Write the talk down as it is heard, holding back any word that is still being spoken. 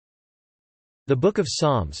The Book of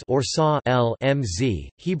Psalms or Lmz,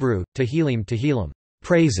 Hebrew, Tehillim,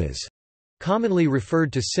 praises, commonly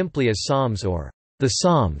referred to simply as Psalms or the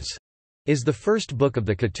Psalms, is the first book of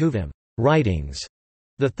the Ketuvim, writings,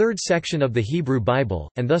 the third section of the Hebrew Bible,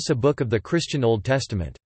 and thus a book of the Christian Old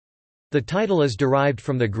Testament. The title is derived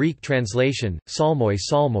from the Greek translation,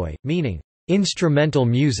 psalmoi, meaning instrumental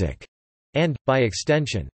music, and, by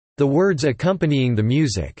extension, the words accompanying the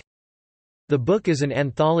music. The book is an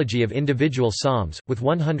anthology of individual psalms, with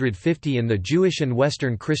 150 in the Jewish and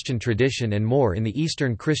Western Christian tradition and more in the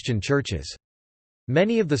Eastern Christian churches.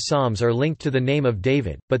 Many of the psalms are linked to the name of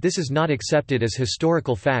David, but this is not accepted as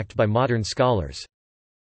historical fact by modern scholars.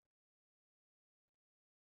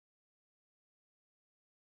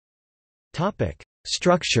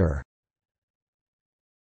 Structure.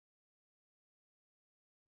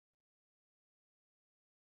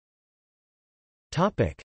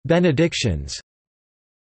 Benedictions.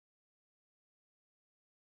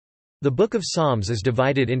 The Book of Psalms is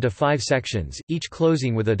divided into 5 sections, each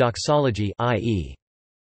closing with a doxology, i.e.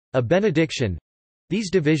 a benediction. These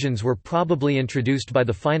divisions were probably introduced by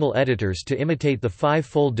the final editors to imitate the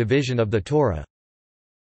five-fold division of the Torah.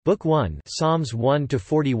 Book 1, Psalms 1 to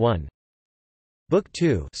 41. Book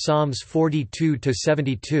 2, Psalms 42 to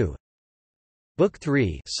 72. Book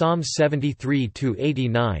 3, Psalms 73 to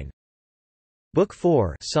 89. Book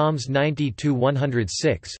 4, Psalms 90 to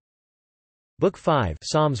 106. Book 5,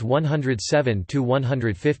 Psalms 107 to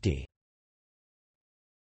 150.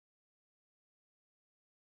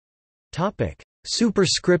 Topic: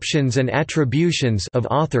 Superscriptions and attributions of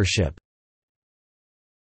authorship.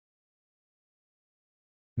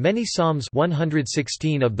 Many psalms,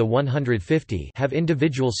 116 of the 150, have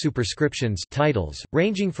individual superscriptions, titles,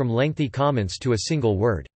 ranging from lengthy comments to a single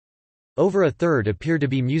word. Over a third appear to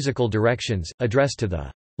be musical directions, addressed to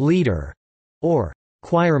the leader or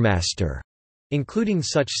choirmaster, including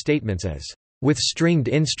such statements as, "with stringed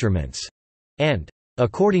instruments," and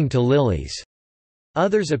 "according to lilies."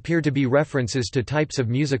 Others appear to be references to types of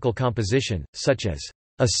musical composition, such as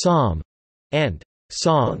a psalm and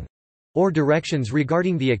song, or directions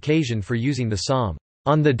regarding the occasion for using the psalm,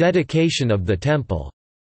 on the dedication of the temple,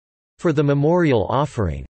 for the memorial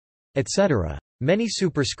offering, etc. Many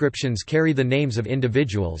superscriptions carry the names of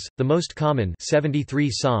individuals, the most common 73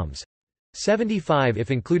 psalms, 75 if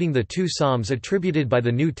including the 2 psalms attributed by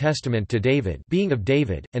the New Testament to David being of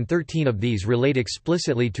David, and 13 of these relate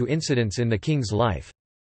explicitly to incidents in the king's life.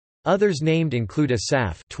 Others named include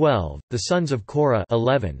Asaph 12, the sons of Korah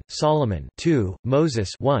 11, Solomon 2, Moses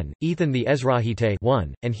 1, Ethan the Ezrahite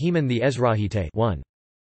 1, and Heman the Ezrahite 1.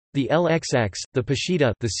 The LXX, the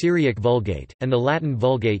Peshitta, the Syriac Vulgate, and the Latin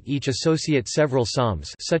Vulgate each associate several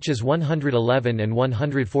psalms such as 111 and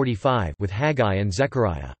 145 with Haggai and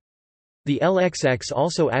Zechariah. The LXX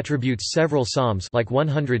also attributes several psalms like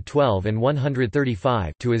 112 and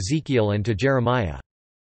 135 to Ezekiel and to Jeremiah.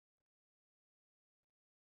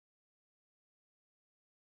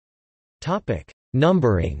 Topic: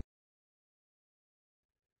 Numbering.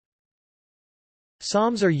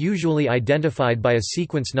 Psalms are usually identified by a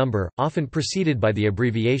sequence number, often preceded by the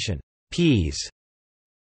abbreviation Ps.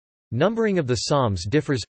 Numbering of the Psalms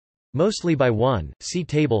differs mostly by 1, see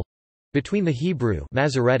table between the Hebrew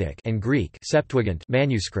Masoretic and Greek Septuagint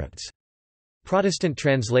manuscripts. Protestant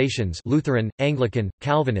translations Lutheran, Anglican,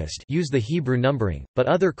 Calvinist use the Hebrew numbering, but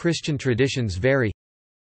other Christian traditions vary.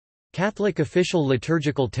 Catholic official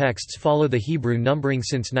liturgical texts follow the Hebrew numbering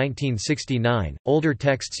since 1969, older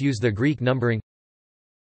texts use the Greek numbering.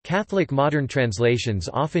 Catholic modern translations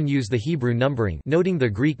often use the Hebrew numbering, noting the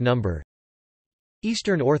Greek number.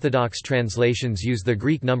 Eastern Orthodox translations use the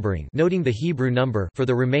Greek numbering, noting the Hebrew number. For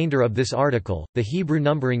the remainder of this article, the Hebrew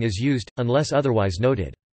numbering is used, unless otherwise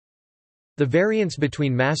noted. The variance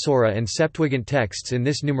between Masorah and Septuagint texts in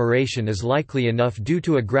this numeration is likely enough due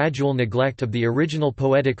to a gradual neglect of the original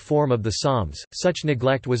poetic form of the Psalms. Such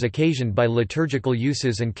neglect was occasioned by liturgical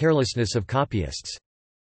uses and carelessness of copyists.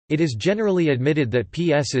 It is generally admitted that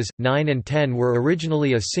PSs. 9 and 10 were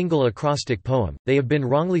originally a single acrostic poem, they have been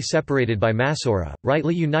wrongly separated by Masorah,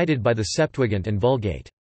 rightly united by the Septuagint and Vulgate.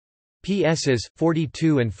 PSs.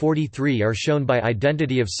 42 and 43 are shown by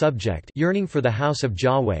identity of subject yearning for the house of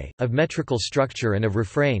Yahweh, of metrical structure and of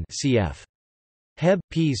refrain cf. Heb.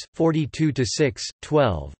 Ps. 42-6,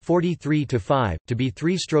 12, 43-5, to be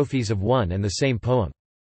 3 strophes of one and the same poem.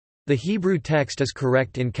 The Hebrew text is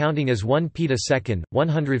correct in counting as 1 peta second,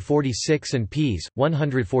 146 and ps.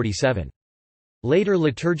 147. Later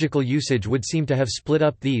liturgical usage would seem to have split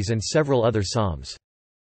up these and several other psalms.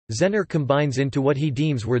 Zenner combines into what he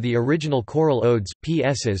deems were the original choral odes,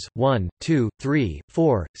 PSs, 1, 2, 3,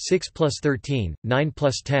 4, 6 plus 13, 9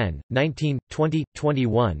 plus 10, 19, 20,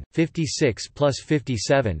 21, 56 plus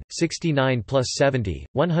 57, 69 plus 70,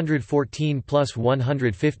 114 plus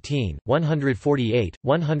 115, 148,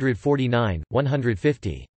 149,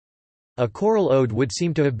 150. A choral ode would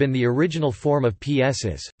seem to have been the original form of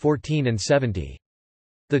PSs, 14 and 70.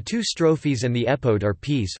 The two strophes and the epode are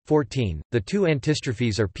Ps. 14, the two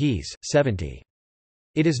antistrophes are Ps. 70.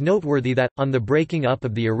 It is noteworthy that, on the breaking up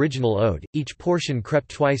of the original ode, each portion crept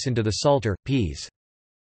twice into the Psalter, Ps.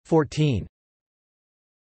 14.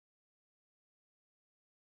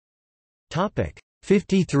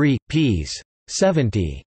 53, Ps.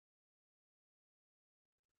 70.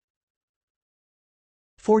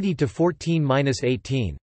 40 to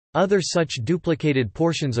 14-18. Other such duplicated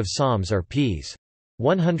portions of psalms are Ps.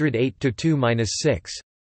 108 to 2-6.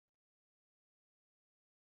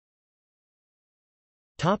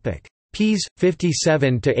 Ps.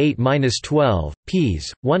 57 to 8-12,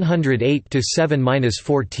 Ps. 108 to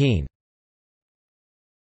 7-14.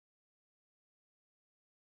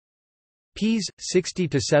 Ps. 60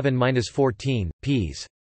 to 7-14, Ps.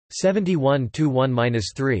 71 to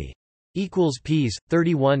 1-3. Equals Ps.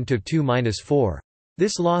 31 to 2-4.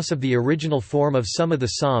 This loss of the original form of some of the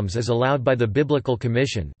Psalms is allowed by the Biblical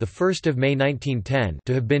Commission, the 1st of May 1910,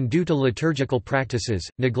 to have been due to liturgical practices,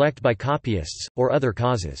 neglect by copyists, or other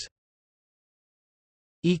causes.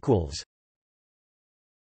 Equals.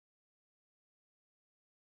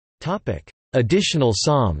 Topic: Additional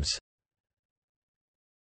Psalms.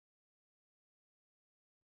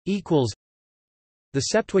 Equals. The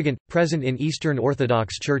Septuagint, present in Eastern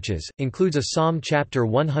Orthodox churches, includes a Psalm chapter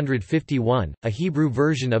 151. A Hebrew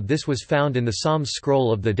version of this was found in the Psalms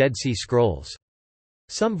scroll of the Dead Sea Scrolls.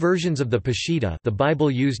 Some versions of the Peshitta, the Bible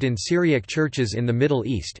used in Syriac churches in the Middle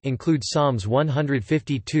East, include Psalms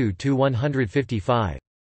 152 to 155.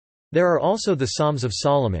 There are also the Psalms of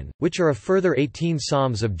Solomon, which are a further 18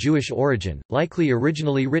 psalms of Jewish origin, likely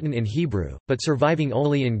originally written in Hebrew, but surviving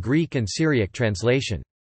only in Greek and Syriac translation.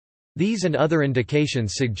 These and other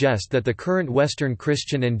indications suggest that the current Western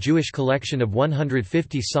Christian and Jewish collection of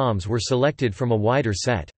 150 psalms were selected from a wider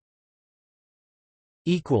set.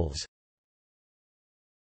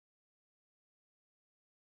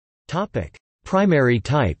 Primary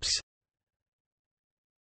types.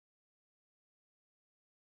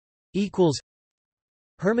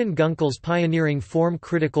 Hermann Gunkel's pioneering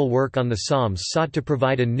form-critical work on the Psalms sought to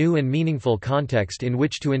provide a new and meaningful context in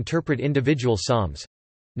which to interpret individual psalms,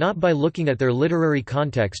 not by looking at their literary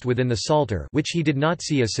context within the Psalter, which he did not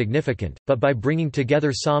see as significant, but by bringing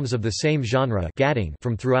together psalms of the same genre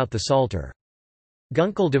from throughout the Psalter.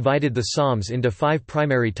 Gunkel divided the psalms into 5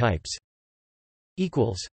 primary types.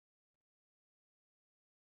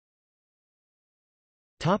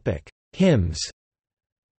 Hymns.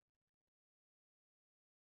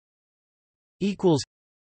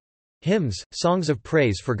 Hymns, songs of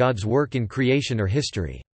praise for God's work in creation or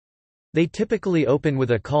history. They typically open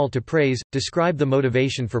with a call to praise, describe the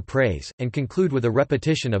motivation for praise, and conclude with a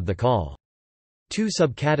repetition of the call. 2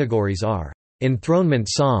 subcategories are enthronement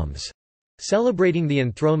psalms, celebrating the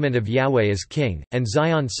enthronement of Yahweh as king, and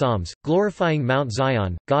Zion psalms, glorifying Mount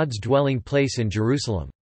Zion, God's dwelling place in Jerusalem.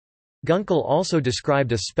 Gunkel also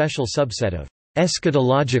described a special subset of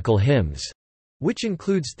eschatological hymns, which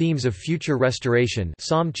includes themes of future restoration,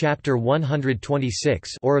 Psalm chapter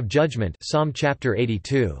 126, or of judgment, Psalm chapter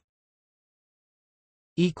 82.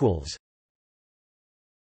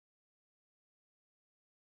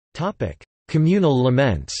 Communal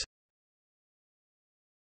laments.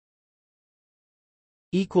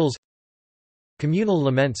 Communal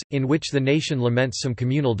laments, in which the nation laments some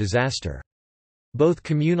communal disaster. Both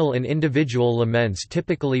communal and individual laments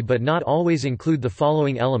typically but not always include the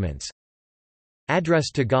following elements: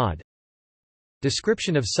 address to God,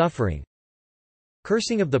 description of suffering,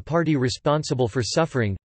 cursing of the party responsible for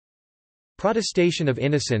suffering, protestation of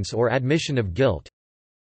innocence or admission of guilt,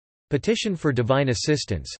 petition for divine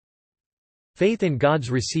assistance, faith in God's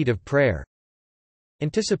receipt of prayer,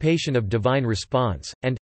 anticipation of divine response,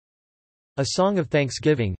 and a song of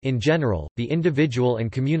thanksgiving. In general, the individual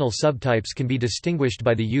and communal subtypes can be distinguished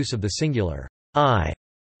by the use of the singular I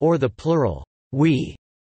or the plural we.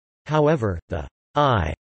 However, the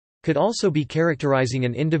I could also be characterizing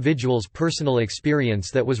an individual's personal experience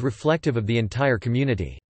that was reflective of the entire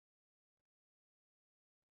community.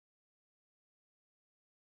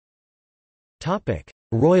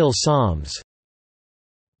 Royal Psalms.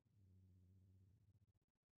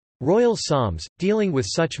 Royal Psalms, dealing with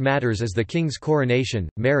such matters as the king's coronation,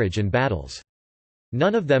 marriage and battles.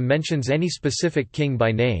 None of them mentions any specific king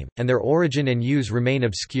by name, and their origin and use remain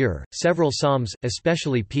obscure. Several psalms,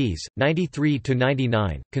 especially Ps.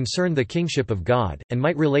 93–99, concern the kingship of God, and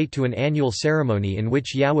might relate to an annual ceremony in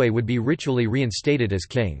which Yahweh would be ritually reinstated as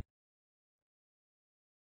king.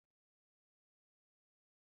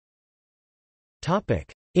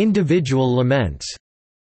 Individual laments.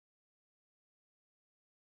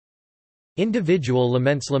 Individual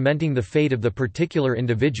laments lamenting the fate of the particular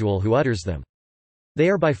individual who utters them. They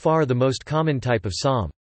are by far the most common type of psalm.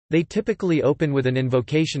 They typically open with an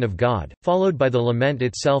invocation of God, followed by the lament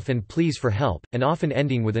itself and pleas for help, and often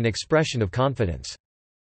ending with an expression of confidence.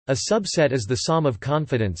 A subset is the Psalm of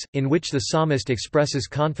Confidence, in which the psalmist expresses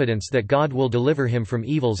confidence that God will deliver him from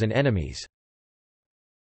evils and enemies.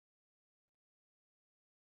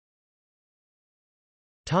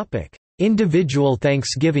 Individual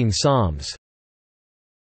thanksgiving psalms.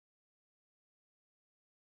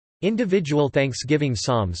 Individual thanksgiving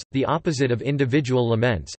psalms, the opposite of individual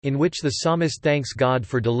laments, in which the psalmist thanks God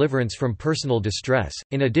for deliverance from personal distress.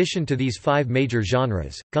 In addition to these five major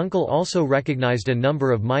genres, Gunkel also recognized a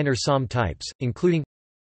number of minor psalm types, including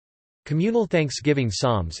communal thanksgiving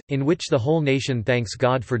psalms, in which the whole nation thanks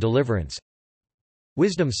God for deliverance,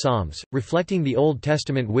 wisdom psalms, reflecting the Old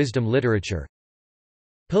Testament wisdom literature,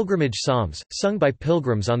 pilgrimage psalms, sung by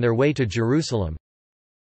pilgrims on their way to Jerusalem,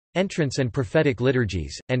 entrance and prophetic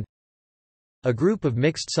liturgies, and a group of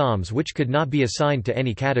mixed psalms which could not be assigned to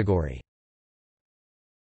any category.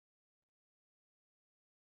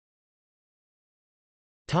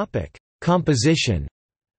 Composition.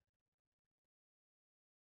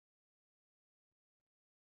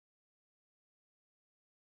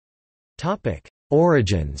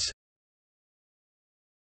 Origins.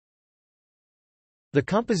 The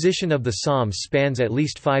composition of the Psalms spans at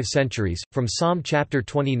least 5 centuries, from Psalm chapter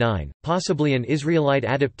 29, possibly an Israelite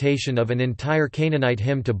adaptation of an entire Canaanite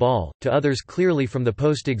hymn to Baal, to others clearly from the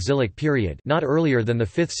post-exilic period, not earlier than the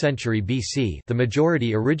 5th century BC. The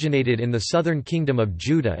majority originated in the southern kingdom of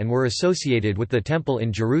Judah and were associated with the temple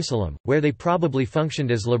in Jerusalem, where they probably functioned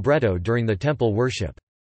as libretto during the temple worship.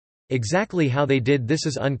 Exactly how they did this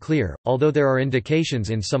is unclear, although there are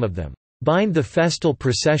indications in some of them. Bind the festal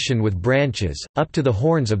procession with branches, up to the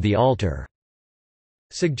horns of the altar,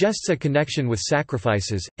 suggests a connection with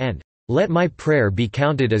sacrifices, and let my prayer be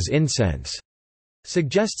counted as incense,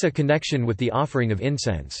 suggests a connection with the offering of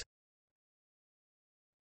incense.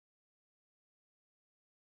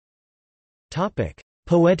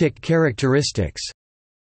 Poetic characteristics.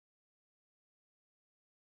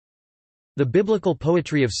 The biblical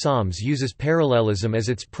poetry of Psalms uses parallelism as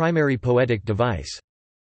its primary poetic device.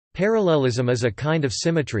 Parallelism is a kind of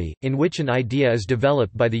symmetry, in which an idea is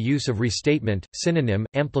developed by the use of restatement, synonym,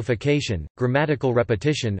 amplification, grammatical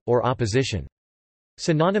repetition, or opposition.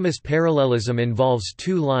 Synonymous parallelism involves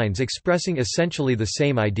two lines expressing essentially the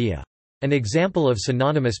same idea. An example of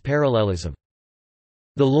synonymous parallelism: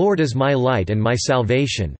 "The Lord is my light and my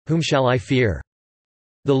salvation, whom shall I fear?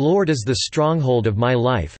 The Lord is the stronghold of my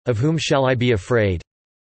life, of whom shall I be afraid?"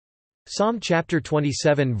 Psalm chapter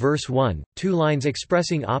 27 verse 1, two lines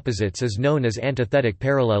expressing opposites is known as antithetic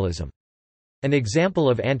parallelism. An example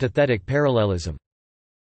of antithetic parallelism: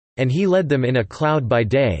 "And he led them in a cloud by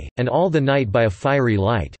day, and all the night by a fiery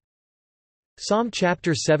light." Psalm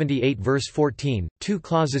chapter 78 verse 14, two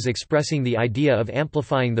clauses expressing the idea of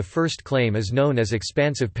amplifying the first claim is known as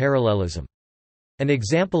expansive parallelism. An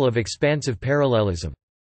example of expansive parallelism: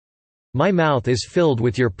 "My mouth is filled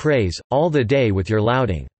with your praise, all the day with your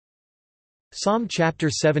lauding." Psalm chapter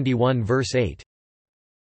 71 verse 8.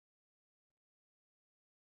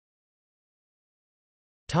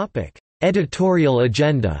 Editorial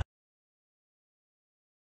agenda.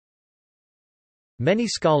 Many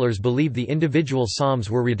scholars believe the individual psalms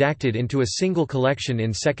were redacted into a single collection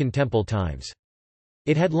in Second Temple times.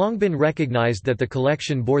 It had long been recognized that the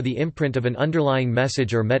collection bore the imprint of an underlying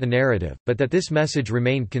message or metanarrative, but that this message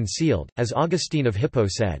remained concealed, as Augustine of Hippo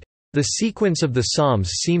said. The sequence of the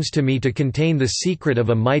Psalms seems to me to contain the secret of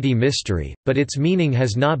a mighty mystery, but its meaning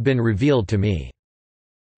has not been revealed to me.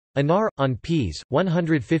 Anar, on Ps.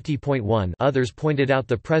 150.1. Others pointed out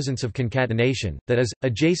the presence of concatenation, that is,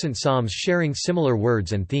 adjacent psalms sharing similar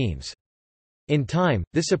words and themes. In time,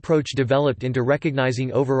 this approach developed into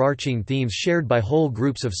recognizing overarching themes shared by whole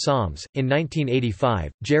groups of psalms. In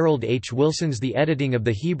 1985, Gerald H. Wilson's The Editing of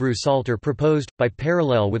the Hebrew Psalter proposed, by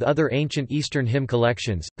parallel with other ancient Eastern hymn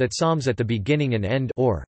collections, that psalms at the beginning and end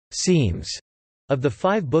or seams of the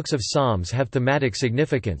 5 books of Psalms have thematic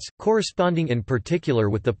significance, corresponding in particular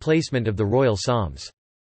with the placement of the royal psalms.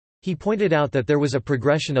 He pointed out that there was a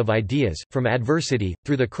progression of ideas, from adversity,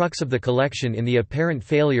 through the crux of the collection in the apparent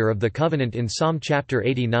failure of the covenant in Psalm chapter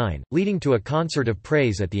 89, leading to a concert of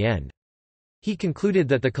praise at the end. He concluded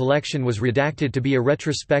that the collection was redacted to be a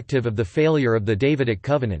retrospective of the failure of the Davidic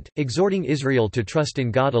covenant, exhorting Israel to trust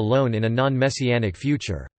in God alone in a non-messianic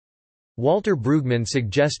future. Walter Brueggemann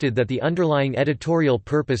suggested that the underlying editorial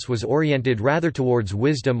purpose was oriented rather towards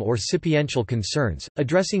wisdom or sapiential concerns,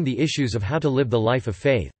 addressing the issues of how to live the life of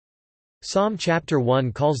faith. Psalm chapter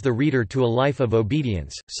 1 calls the reader to a life of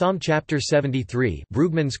obedience. Psalm chapter 73,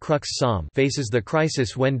 Brueggemann's crux psalm, faces the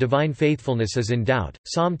crisis when divine faithfulness is in doubt.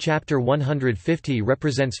 Psalm chapter 150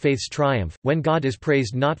 represents faith's triumph, when God is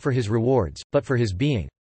praised not for his rewards, but for his being.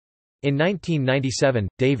 In 1997,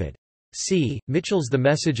 David C. Mitchell's The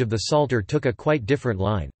Message of the Psalter took a quite different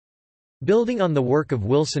line. Building on the work of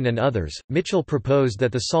Wilson and others, Mitchell proposed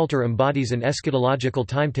that the Psalter embodies an eschatological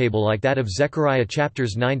timetable like that of Zechariah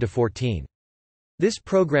chapters 9–14. This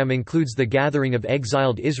program includes the gathering of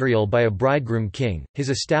exiled Israel by a bridegroom king,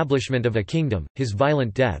 his establishment of a kingdom, his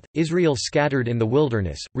violent death, Israel scattered in the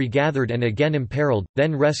wilderness, regathered and again imperiled,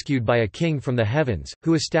 then rescued by a king from the heavens,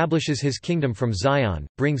 who establishes his kingdom from Zion,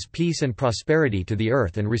 brings peace and prosperity to the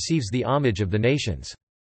earth and receives the homage of the nations.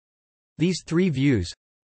 These three views,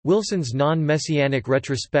 Wilson's non-messianic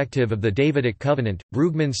retrospective of the Davidic covenant,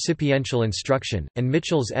 Brueggemann's sapiential instruction, and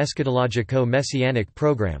Mitchell's eschatologico-messianic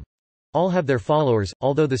program, all have their followers,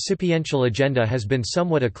 although the sapiential agenda has been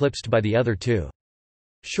somewhat eclipsed by the other two.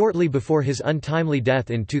 Shortly before his untimely death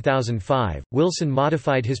in 2005, Wilson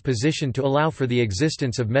modified his position to allow for the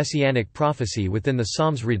existence of messianic prophecy within the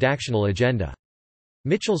Psalms' redactional agenda.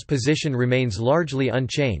 Mitchell's position remains largely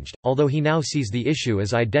unchanged, although he now sees the issue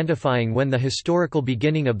as identifying when the historical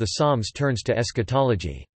beginning of the Psalms turns to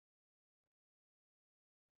eschatology.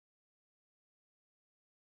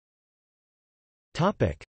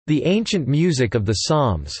 The ancient music of the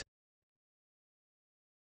Psalms.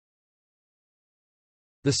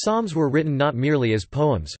 The Psalms were written not merely as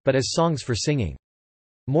poems, but as songs for singing.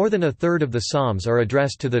 More than a third of the Psalms are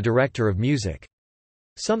addressed to the director of music.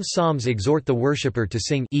 Some psalms exhort the worshipper to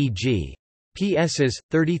sing, e.g. Psalms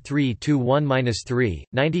 33-1-3,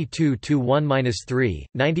 92-1-3,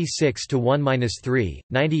 96-1-3,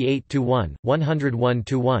 98-1,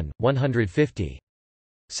 101-1, 150.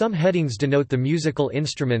 Some headings denote the musical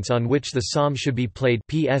instruments on which the psalm should be played,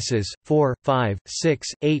 Psalms 4, 5, 6,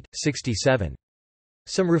 8, 67.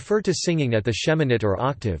 Some refer to singing at the sheminit or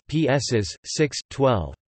octave, Psalms 6,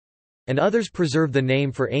 12. And others preserve the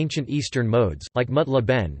name for ancient Eastern modes, like Mut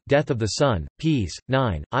Laben, Death of the Sun, Ps.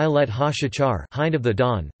 9, Ilet ha-Shachar, Hind of the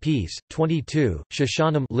Dawn, Ps. 22,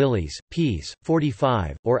 Shoshanim, Lilies, Ps.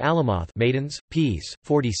 45, or Alamoth, Maidens, Ps.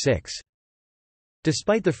 46.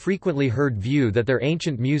 Despite the frequently heard view that their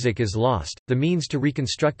ancient music is lost, the means to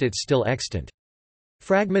reconstruct it still extant.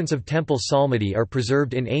 Fragments of temple psalmody are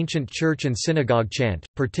preserved in ancient church and synagogue chant,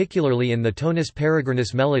 particularly in the tonus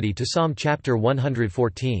peregrinus melody to Psalm chapter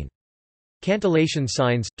 114. Cantillation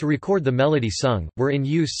signs, to record the melody sung, were in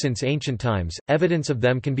use since ancient times. Evidence of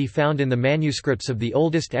them can be found in the manuscripts of the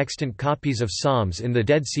oldest extant copies of Psalms in the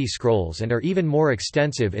Dead Sea Scrolls and are even more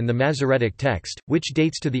extensive in the Masoretic text, which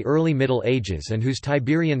dates to the early Middle Ages and whose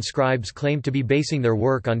Tiberian scribes claimed to be basing their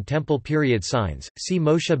work on temple period signs. See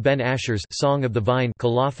Moshe ben Asher's Song of the Vine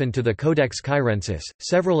colophon to the Codex Kyrensis.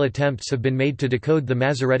 Several attempts have been made to decode the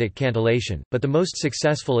Masoretic cantillation, but the most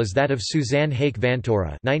successful is that of Suzanne Haik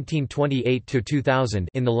Vantora (1928–2000)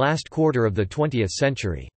 in the last quarter of the 20th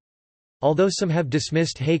century. Although some have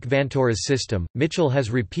dismissed Haik Vantora's system, Mitchell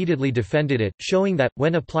has repeatedly defended it, showing that,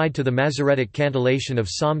 when applied to the Masoretic cantillation of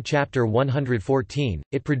Psalm chapter 114,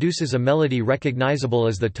 it produces a melody recognizable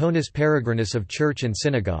as the tonus peregrinus of church and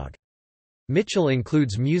synagogue. Mitchell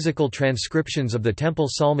includes musical transcriptions of the temple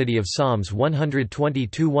psalmody of Psalms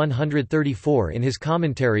 120–134 in his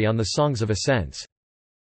commentary on the Songs of Ascents.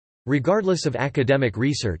 Regardless of academic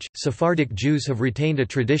research, Sephardic Jews have retained a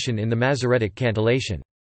tradition in the Masoretic cantillation.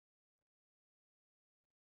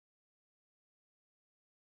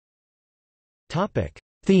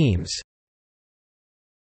 Themes.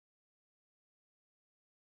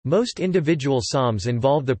 Most individual psalms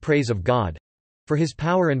involve the praise of God for his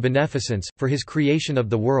power and beneficence, for his creation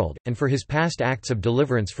of the world, and for his past acts of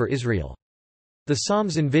deliverance for Israel. The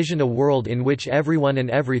Psalms envision a world in which everyone and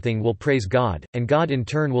everything will praise God, and God in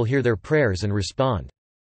turn will hear their prayers and respond.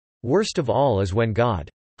 Worst of all is when God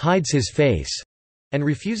hides his face and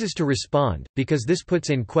refuses to respond, because this puts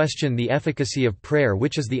in question the efficacy of prayer,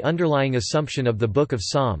 which is the underlying assumption of the Book of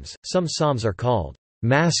Psalms. Some psalms are called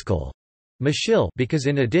maskil, mashil, because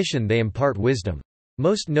in addition they impart wisdom.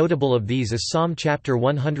 Most notable of these is Psalm chapter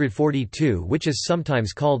 142, which is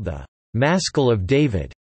sometimes called the Maskil of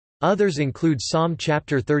David. Others include Psalm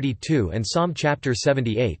chapter 32 and Psalm chapter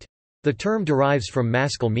 78. The term derives from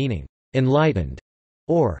maskil meaning enlightened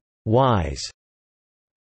or wise.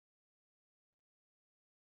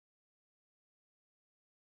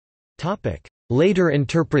 Topic: Later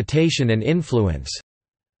interpretation and influence.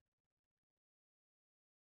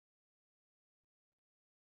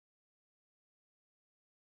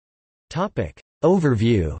 Topic: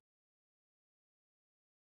 Overview.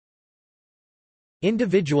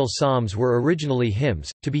 Individual psalms were originally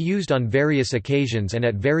hymns, to be used on various occasions and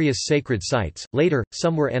at various sacred sites. Later,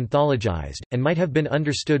 some were anthologized, and might have been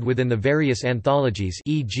understood within the various anthologies,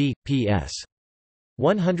 e.g., Ps.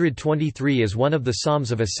 123 is one of the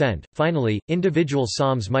Psalms of Ascent. Finally, individual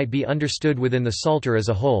psalms might be understood within the Psalter as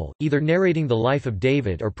a whole, either narrating the life of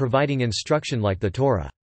David or providing instruction like the Torah.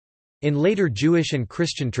 In later Jewish and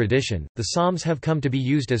Christian tradition, the Psalms have come to be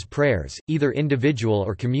used as prayers, either individual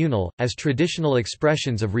or communal, as traditional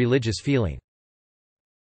expressions of religious feeling.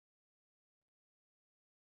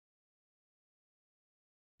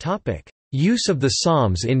 Use of the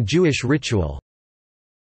Psalms in Jewish ritual.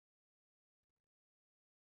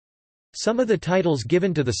 Some of the titles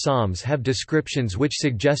given to the Psalms have descriptions which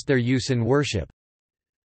suggest their use in worship.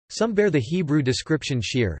 Some bear the Hebrew description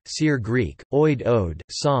shir, seer Greek, oid ode,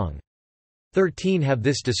 song. 13 have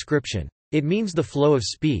this description. It means the flow of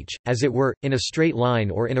speech, as it were, in a straight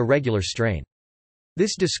line or in a regular strain.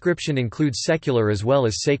 This description includes secular as well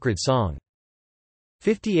as sacred song.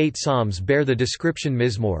 58 Psalms bear the description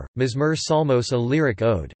mizmor, mizmor psalmos, a lyric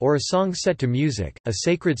ode, or a song set to music, a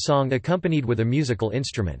sacred song accompanied with a musical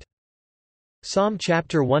instrument. Psalm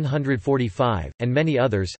chapter 145, and many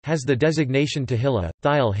others, has the designation Tehillah,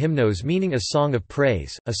 Thiel hymnos, meaning a song of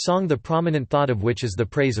praise, a song the prominent thought of which is the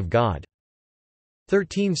praise of God.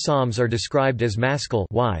 13 Psalms are described as maskil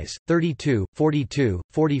wise, 32, 42,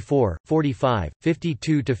 44, 45,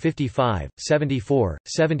 52-55, 74,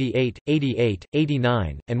 78, 88,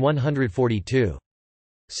 89, and 142.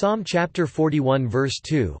 Psalm chapter 41 verse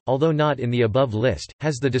 2, although not in the above list,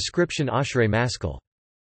 has the description ashrei maskil.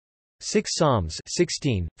 6 Psalms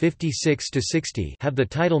 16, 56-60 have the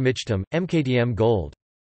title Michtam, Mktm gold.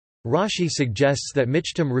 Rashi suggests that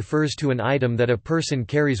Michtam refers to an item that a person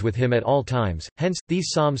carries with him at all times, hence,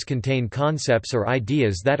 these psalms contain concepts or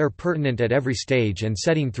ideas that are pertinent at every stage and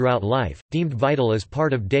setting throughout life, deemed vital as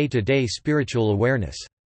part of day-to-day spiritual awareness.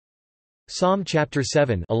 Psalm chapter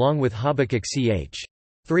 7 along with Habakkuk ch.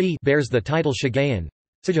 3 bears the title Shagayon.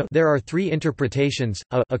 There are three interpretations,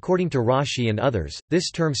 according to Rashi and others.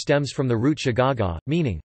 This term stems from the root shagaga,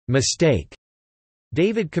 meaning mistake.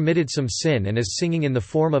 David committed some sin and is singing in the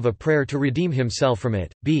form of a prayer to redeem himself from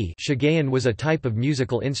it. B. Shagayon was a type of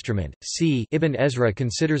musical instrument. C. Ibn Ezra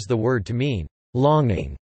considers the word to mean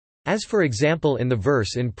longing, as for example in the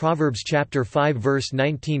verse in Proverbs chapter 5 verse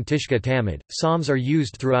 19 Tishka Tamid. Psalms are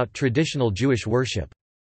used throughout traditional Jewish worship.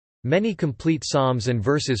 Many complete psalms and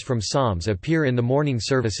verses from psalms appear in the morning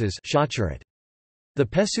services. The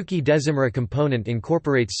Pesuki Dezimra component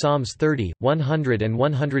incorporates Psalms 30, 100 and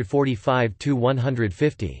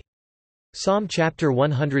 145-150. Psalm chapter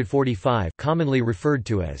 145, commonly referred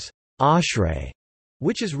to as Ashrei,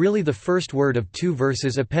 which is really the first word of two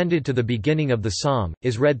verses appended to the beginning of the psalm,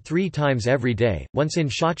 is read 3 times every day, once in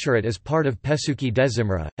Shacharit as part of Pesuki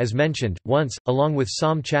Dezimra, as mentioned, once, along with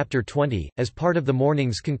Psalm chapter 20, as part of the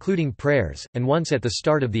morning's concluding prayers, and once at the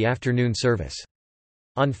start of the afternoon service.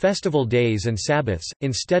 On festival days and Sabbaths,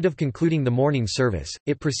 instead of concluding the morning service,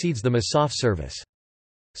 it precedes the Musaf service.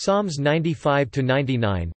 Psalms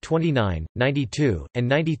 95-99, 29, 92, and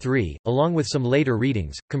 93, along with some later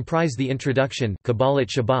readings, comprise the introduction Kabbalat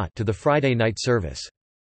Shabbat to the Friday night service.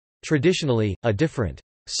 Traditionally, a different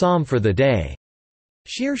psalm for the day,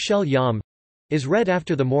 Shir Shel Yom, is read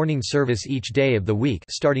after the morning service each day of the week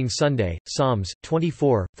starting Sunday. Psalms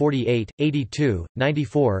 24, 48, 82,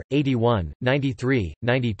 94, 81, 93,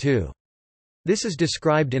 92. This is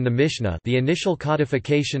described in the Mishnah, the initial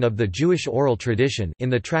codification of the Jewish oral tradition, in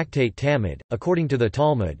the tractate Talmud. According to the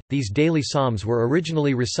Talmud, these daily psalms were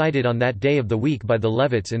originally recited on that day of the week by the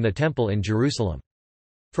Levites in the temple in Jerusalem.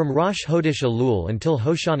 From Rosh Chodesh Elul until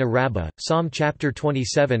Hoshana Rabbah, Psalm chapter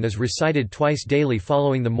 27 is recited twice daily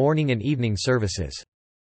following the morning and evening services.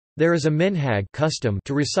 There is a minhag custom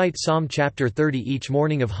to recite Psalm chapter 30 each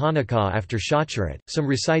morning of Hanukkah after Shacharit. Some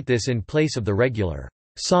recite this in place of the regular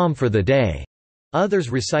psalm for the day. Others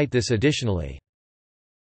recite this additionally.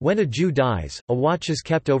 When a Jew dies, a watch is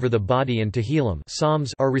kept over the body and Tehillim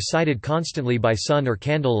psalms are recited constantly by sun or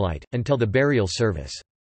candlelight, until the burial service.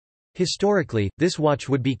 Historically, this watch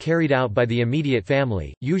would be carried out by the immediate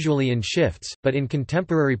family, usually in shifts, but in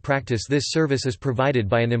contemporary practice this service is provided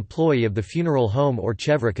by an employee of the funeral home or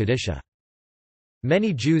chevra kadisha.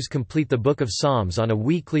 Many Jews complete the Book of Psalms on a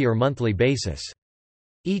weekly or monthly basis.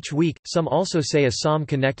 Each week, some also say a psalm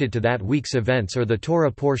connected to that week's events or the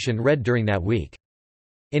Torah portion read during that week.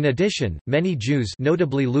 In addition, many Jews,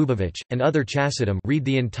 notably Lubavitch, and other Chassidim, read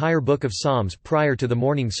the entire Book of Psalms prior to the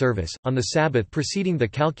morning service, on the Sabbath preceding the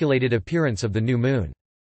calculated appearance of the new moon.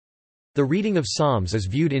 The reading of Psalms is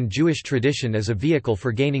viewed in Jewish tradition as a vehicle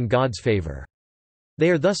for gaining God's favor. They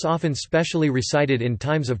are thus often specially recited in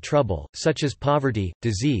times of trouble, such as poverty,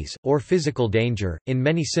 disease, or physical danger. In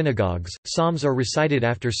many synagogues, Psalms are recited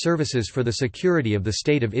after services for the security of the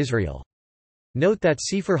State of Israel. Note that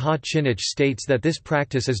Sefer Ha-Chinuch states that this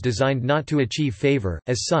practice is designed not to achieve favor,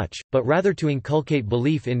 as such, but rather to inculcate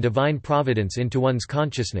belief in divine providence into one's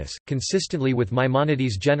consciousness, consistently with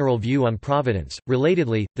Maimonides' general view on providence.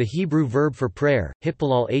 Relatedly, the Hebrew verb for prayer,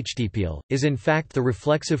 hitpalal htpl, is in fact the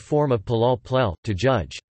reflexive form of palal plel, to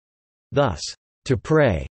judge. Thus, to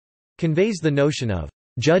pray conveys the notion of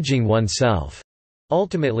judging oneself.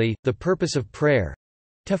 Ultimately, the purpose of prayer,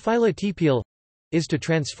 tefillah tpl, is to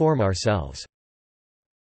transform ourselves.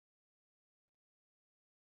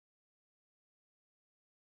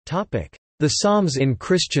 The Psalms in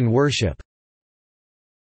Christian worship.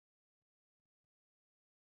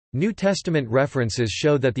 New Testament references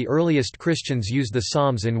show that the earliest Christians used the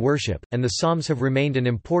Psalms in worship, and the Psalms have remained an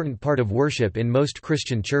important part of worship in most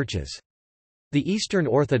Christian churches. The Eastern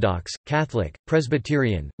Orthodox, Catholic,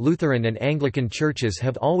 Presbyterian, Lutheran and Anglican churches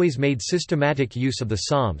have always made systematic use of the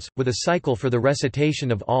Psalms, with a cycle for the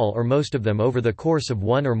recitation of all or most of them over the course of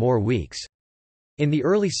one or more weeks. In the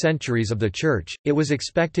early centuries of the Church, it was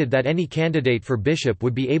expected that any candidate for bishop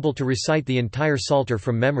would be able to recite the entire Psalter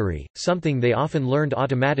from memory, something they often learned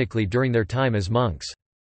automatically during their time as monks.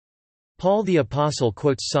 Paul the Apostle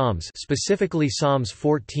quotes Psalms, specifically Psalms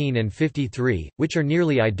 14 and 53, which are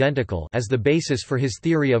nearly identical, as the basis for his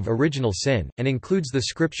theory of original sin, and includes the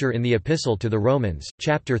scripture in the Epistle to the Romans,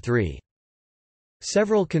 chapter 3.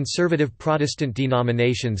 Several conservative Protestant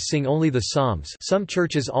denominations sing only the Psalms. Some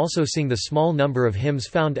churches also sing the small number of hymns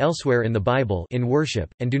found elsewhere in the Bible in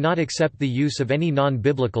worship, and do not accept the use of any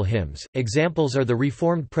non-biblical hymns. Examples are the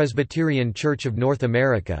Reformed Presbyterian Church of North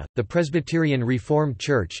America, the Presbyterian Reformed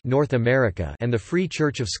Church North America, and the Free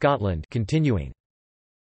Church of Scotland. Continuing.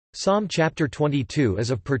 Psalm chapter 22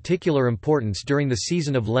 is of particular importance during the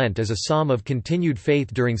season of Lent as a psalm of continued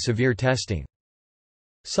faith during severe testing.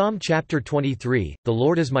 Psalm chapter 23, "The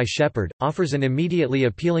Lord is my shepherd," offers an immediately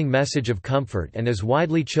appealing message of comfort and is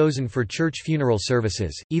widely chosen for church funeral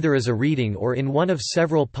services, either as a reading or in one of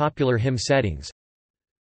several popular hymn settings.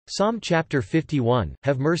 Psalm chapter 51,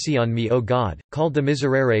 "Have mercy on me, O God," called the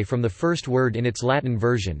Miserere from the first word in its Latin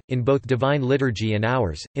version, in both divine liturgy and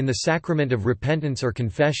ours, in the sacrament of repentance or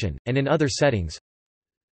confession, and in other settings.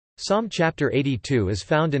 Psalm chapter 82 is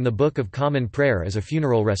found in the Book of Common Prayer as a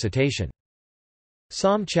funeral recitation.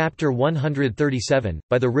 Psalm chapter 137,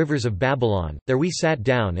 "By the rivers of Babylon, there we sat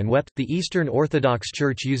down and wept." The Eastern Orthodox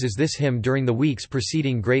Church uses this hymn during the weeks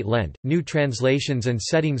preceding Great Lent. New translations and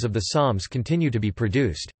settings of the Psalms continue to be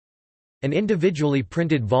produced. An individually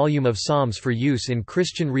printed volume of Psalms for use in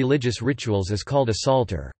Christian religious rituals is called a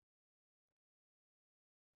psalter.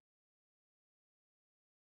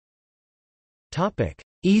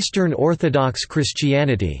 Eastern Orthodox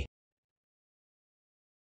Christianity.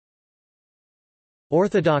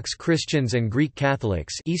 Orthodox Christians and Greek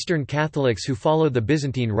Catholics, Eastern Catholics who follow the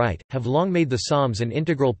Byzantine Rite, have long made the Psalms an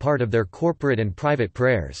integral part of their corporate and private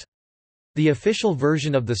prayers. The official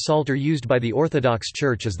version of the Psalter used by the Orthodox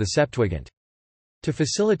Church is the Septuagint. To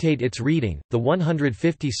facilitate its reading, the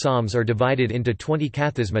 150 Psalms are divided into 20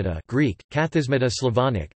 kathismata Greek, kathismata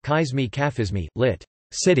Slavonic, chaizmi kaphismi, lit.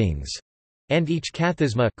 Sittings, and each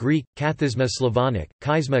kathisma Greek, kathisma Slavonic,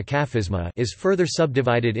 chaizma kaphisma is further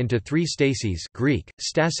subdivided into 3 stases Greek,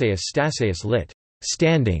 staseis lit.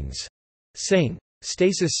 Standings, sing.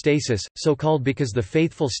 Stasis stasis, so called because the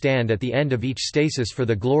faithful stand at the end of each stasis for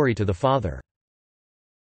the glory to the Father.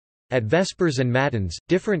 At Vespers and Matins,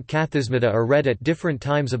 different kathismata are read at different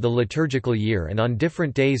times of the liturgical year and on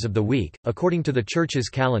different days of the week, according to the Church's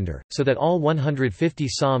calendar, so that all 150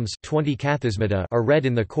 Psalms 20 kathismata are read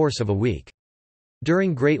in the course of a week.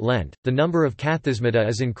 During Great Lent, the number of kathismata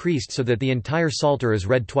is increased so that the entire Psalter is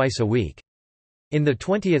read twice a week. In the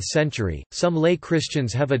 20th century, some lay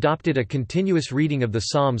Christians have adopted a continuous reading of the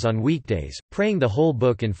Psalms on weekdays, praying the whole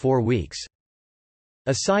book in 4 weeks.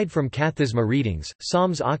 Aside from kathisma readings,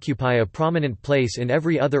 Psalms occupy a prominent place in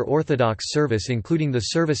every other Orthodox service including the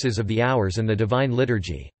services of the hours and the Divine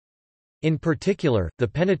Liturgy. In particular, the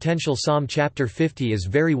penitential psalm chapter 50 is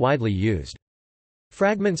very widely used.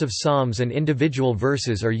 Fragments of psalms and individual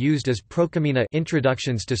verses are used as prokomena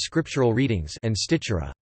introductions to scriptural readings and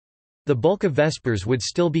stichera. The bulk of Vespers would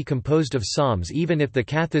still be composed of psalms even if the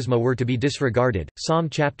kathisma were to be disregarded. Psalm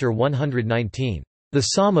chapter 119, the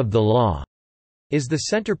Psalm of the Law, is the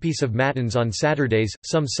centerpiece of matins on Saturdays,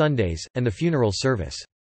 some Sundays, and the funeral service.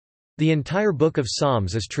 The entire book of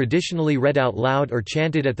Psalms is traditionally read out loud or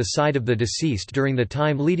chanted at the side of the deceased during the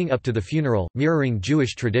time leading up to the funeral, mirroring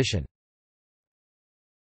Jewish tradition.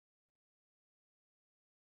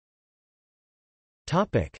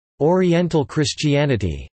 Oriental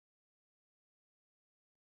Christianity.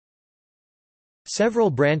 Several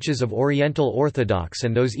branches of Oriental Orthodox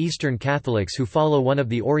and those Eastern Catholics who follow one of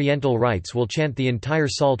the Oriental rites will chant the entire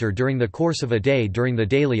Psalter during the course of a day during the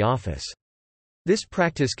daily office. This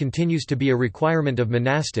practice continues to be a requirement of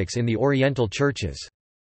monastics in the Oriental churches.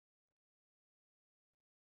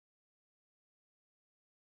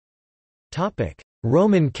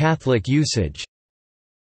 Roman Catholic usage.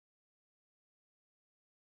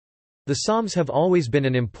 The Psalms have always been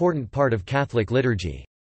an important part of Catholic liturgy.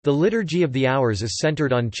 The Liturgy of the Hours is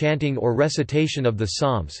centered on chanting or recitation of the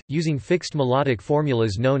Psalms, using fixed melodic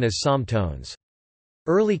formulas known as psalm tones.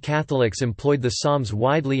 Early Catholics employed the Psalms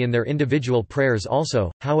widely in their individual prayers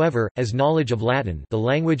also, however, as knowledge of Latin, the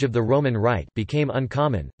language of the Roman Rite, became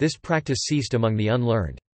uncommon, this practice ceased among the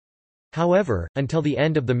unlearned. However, until the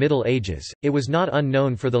end of the Middle Ages, it was not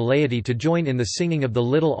unknown for the laity to join in the singing of the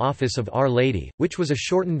Little Office of Our Lady, which was a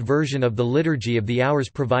shortened version of the Liturgy of the Hours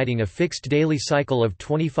providing a fixed daily cycle of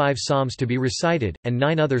 25 psalms to be recited, and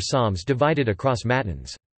 9 other psalms divided across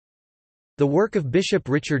matins. The work of Bishop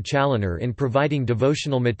Richard Challoner in providing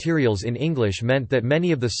devotional materials in English meant that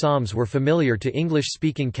many of the psalms were familiar to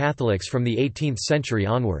English-speaking Catholics from the 18th century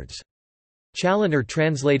onwards. Challoner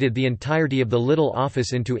translated the entirety of the Little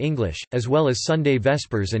Office into English, as well as Sunday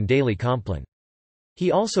Vespers and Daily Compline.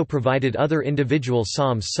 He also provided other individual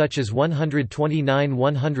psalms such as 129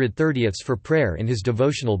 130ths for prayer in his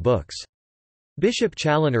devotional books. Bishop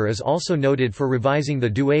Challoner is also noted for revising the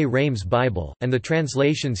Douay Rheims Bible, and the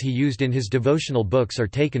translations he used in his devotional books are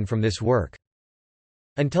taken from this work.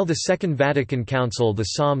 Until the Second Vatican Council, the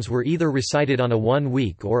Psalms were either recited on a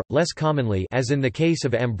 1-week or, less commonly as in the case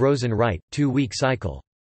of Ambrosian Rite, 2-week cycle.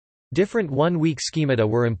 Different 1-week schemata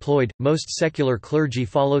were employed. Most secular clergy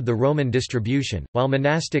followed the Roman distribution, while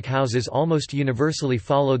monastic houses almost universally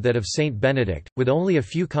followed that of Saint Benedict, with only a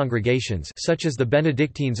few congregations such as the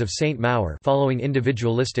Benedictines of Saint Maur following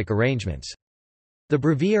individualistic arrangements. The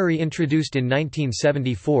breviary introduced in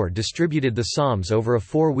 1974 distributed the Psalms over a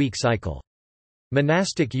 4-week cycle.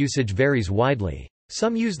 Monastic usage varies widely.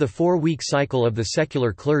 Some use the 4-week cycle of the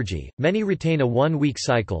secular clergy, many retain a 1-week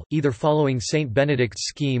cycle, either following Saint Benedict's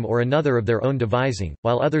scheme or another of their own devising,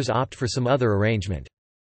 while others opt for some other arrangement.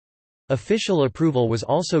 Official approval was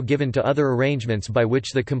also given to other arrangements by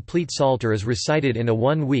which the complete Psalter is recited in a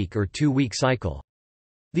 1-week or 2-week cycle.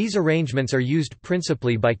 These arrangements are used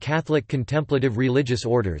principally by Catholic contemplative religious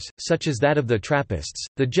orders, such as that of the Trappists.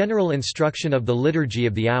 The General Instruction of the Liturgy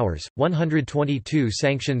of the Hours, 122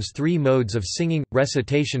 sanctions 3 modes of singing,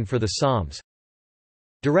 recitation for the Psalms.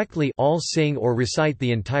 Directly, all sing or recite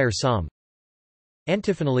the entire psalm.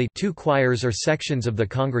 Antiphonally, 2 choirs or sections of the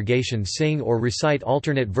congregation sing or recite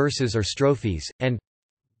alternate verses or strophes, and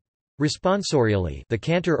responsorially, the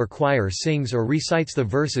cantor or choir sings or recites the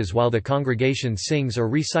verses while the congregation sings or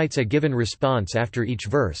recites a given response after each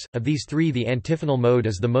verse. Of these 3, the antiphonal mode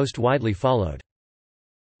is the most widely followed.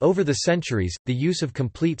 Over the centuries, the use of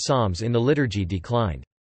complete psalms in the liturgy declined.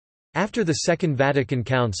 After the Second Vatican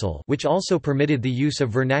Council, which also permitted the use of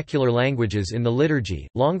vernacular languages in the liturgy,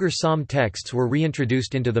 longer psalm texts were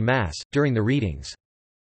reintroduced into the Mass, during the readings.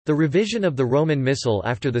 The revision of the Roman Missal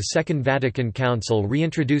after the Second Vatican Council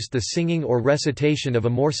reintroduced the singing or recitation of a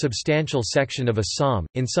more substantial section of a psalm,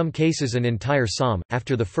 in some cases an entire psalm,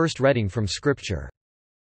 after the first reading from Scripture.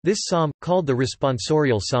 This psalm, called the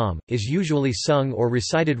responsorial psalm, is usually sung or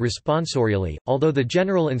recited responsorially, although the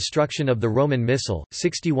general instruction of the Roman Missal,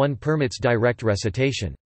 61 permits direct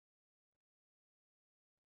recitation.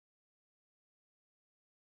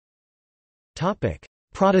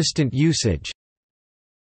 Protestant usage.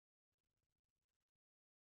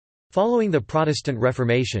 Following the Protestant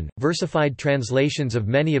Reformation, versified translations of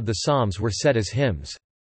many of the Psalms were set as hymns.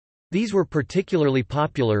 These were particularly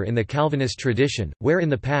popular in the Calvinist tradition, where in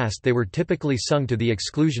the past they were typically sung to the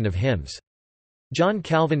exclusion of hymns. John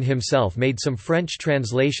Calvin himself made some French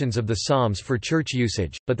translations of the Psalms for church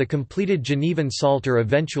usage, but the completed Genevan Psalter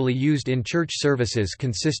eventually used in church services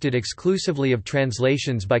consisted exclusively of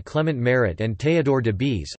translations by Clement Marot and Théodore de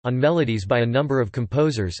Bèze, on melodies by a number of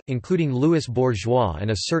composers, including Louis Bourgeois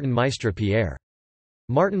and a certain Maistre Pierre.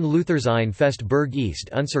 Martin Luther's Ein Fest Berg ist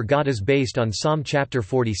unser Gott is based on Psalm chapter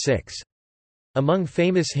 46. Among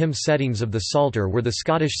famous hymn settings of the Psalter were the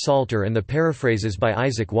Scottish Psalter and the paraphrases by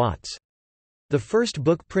Isaac Watts. The first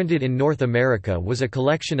book printed in North America was a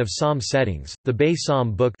collection of psalm settings, the Bay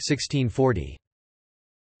Psalm Book 1640.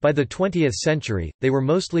 By the 20th century, they were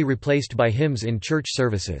mostly replaced by hymns in church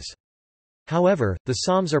services. However, the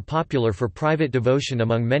psalms are popular for private devotion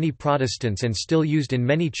among many Protestants and still used in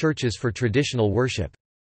many churches for traditional worship.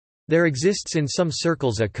 There exists in some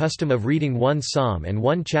circles a custom of reading one psalm and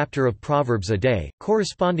one chapter of Proverbs a day,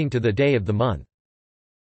 corresponding to the day of the month.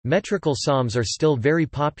 Metrical psalms are still very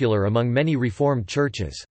popular among many Reformed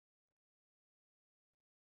churches.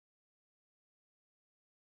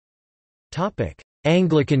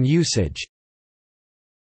 Anglican usage.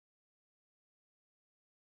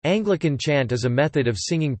 Anglican chant is a method of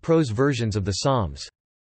singing prose versions of the Psalms.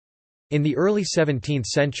 In the early 17th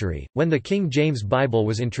century, when the King James Bible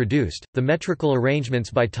was introduced, the metrical arrangements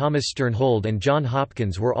by Thomas Sternhold and John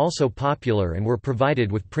Hopkins were also popular and were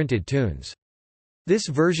provided with printed tunes. This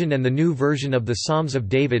version and the new version of the Psalms of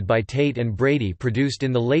David by Tate and Brady, produced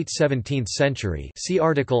in the late 17th century, see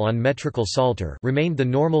article on metrical psalter, remained the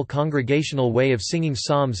normal congregational way of singing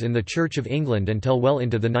psalms in the Church of England until well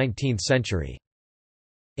into the 19th century.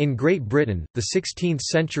 In Great Britain, the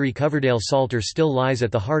 16th-century Coverdale Psalter still lies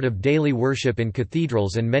at the heart of daily worship in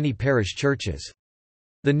cathedrals and many parish churches.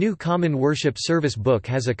 The New Common Worship Service Book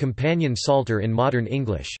has a companion psalter in modern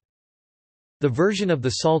English. The version of the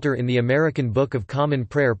Psalter in the American Book of Common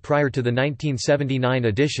Prayer prior to the 1979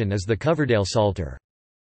 edition is the Coverdale Psalter.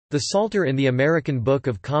 The Psalter in the American Book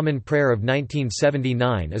of Common Prayer of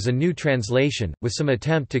 1979 is a new translation, with some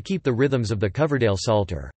attempt to keep the rhythms of the Coverdale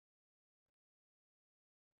Psalter.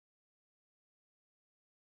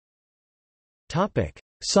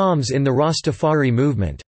 Psalms in the Rastafari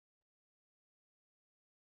movement.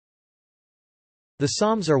 The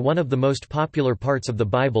Psalms are one of the most popular parts of the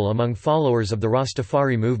Bible among followers of the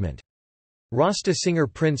Rastafari movement. Rasta singer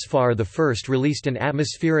Prince Far I released an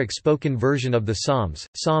atmospheric spoken version of the Psalms,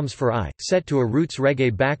 Psalms for I, set to a roots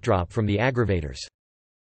reggae backdrop from the Aggravators.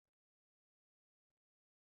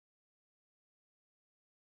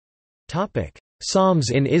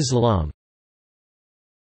 Psalms in Islam.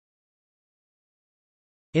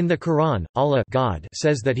 In the Quran, Allah God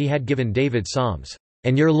says that he had given David psalms,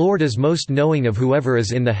 "And your Lord is most knowing of whoever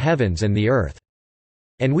is in the heavens and the earth.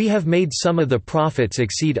 And we have made some of the prophets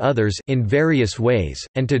exceed others in various ways,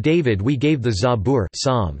 and to David we gave the Zabur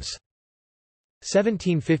Psalms."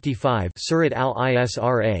 1755 Surat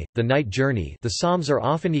al-Isra, the Night Journey. The Psalms are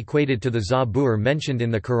often equated to the Zabur mentioned in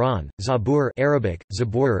the Quran. Zabur Arabic,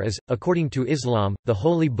 Zabur is, according to Islam, the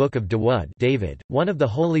holy book of Dawud David, one of the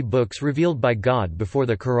holy books revealed by God before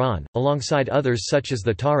the Quran, alongside others such as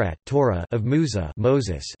the Tawrat Torah of Musa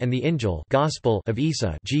Moses and the Injil Gospel of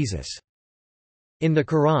Isa Jesus. In the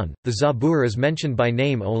Quran, the Zabur is mentioned by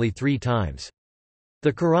name only 3 times.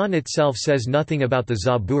 The Quran itself says nothing about the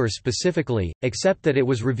Zabur specifically, except that it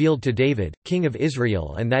was revealed to David, king of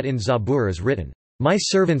Israel, and that in Zabur is written, "My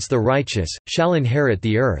servants the righteous, shall inherit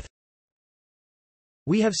the earth."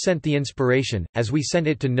 We have sent the inspiration, as we sent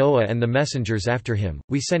it to Noah and the messengers after him,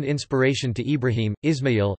 we send inspiration to Ibrahim,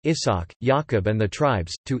 Ismail, Ishaq, Yaqub and the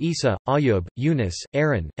tribes, to Isa, Ayub, Yunus,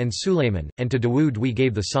 Aaron, and Sulayman, and to Dawood we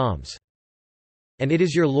gave the Psalms. And it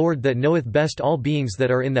is your Lord that knoweth best all beings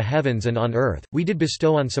that are in the heavens and on earth. We did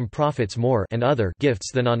bestow on some prophets more and other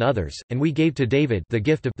gifts than on others, and we gave to David the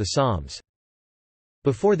gift of the Psalms.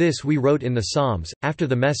 Before this we wrote in the Psalms, after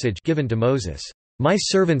the message given to Moses, "My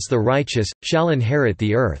servants the righteous, shall inherit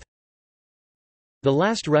the earth." The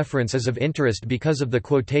last reference is of interest because of the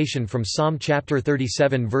quotation from Psalm chapter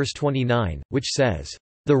 37 verse 29, which says,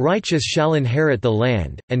 "The righteous shall inherit the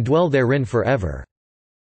land, and dwell therein forever."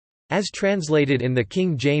 As translated in the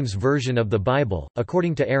King James Version of the Bible,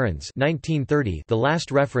 according to Aarons 1930, the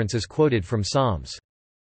last reference is quoted from Psalms.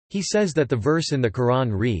 He says that the verse in the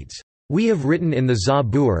Quran reads, "We have written in the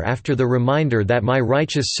Zabur after the reminder that my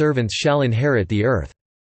righteous servants shall inherit the earth."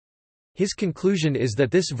 His conclusion is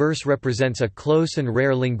that this verse represents a close and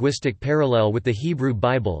rare linguistic parallel with the Hebrew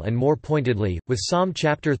Bible and more pointedly, with Psalm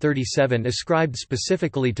chapter 37 ascribed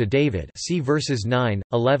specifically to David, see verses 9,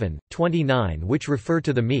 11, 29 which refer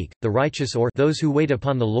to the meek, the righteous or those who wait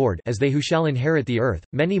upon the Lord as they who shall inherit the earth.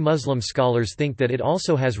 Many Muslim scholars think that it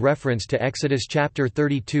also has reference to Exodus chapter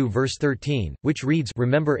 32 verse 13, which reads,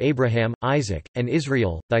 "Remember Abraham, Isaac, and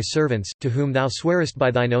Israel, thy servants, to whom thou swearest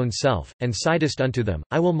by thine own self, and sightest unto them,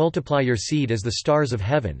 I will multiply your seed as the stars of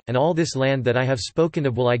heaven, and all this land that I have spoken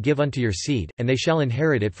of will I give unto your seed, and they shall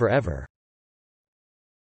inherit it forever."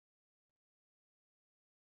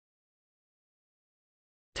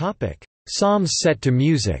 Psalms set to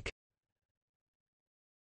music.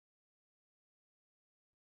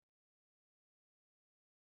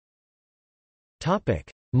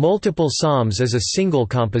 Multiple psalms as a single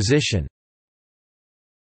composition.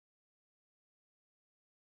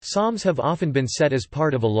 Psalms have often been set as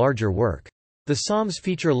part of a larger work. The psalms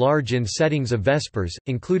feature large settings of Vespers,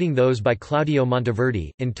 including those by Claudio Monteverdi,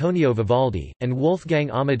 Antonio Vivaldi, and Wolfgang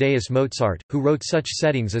Amadeus Mozart, who wrote such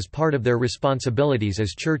settings as part of their responsibilities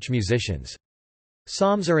as church musicians.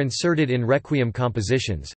 Psalms are inserted in requiem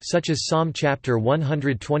compositions, such as Psalm chapter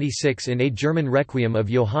 126 in A German Requiem of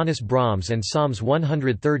Johannes Brahms and Psalms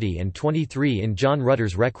 130 and 23 in John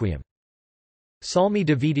Rutter's Requiem. Psalmi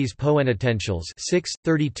Davidis Poenitentials 6,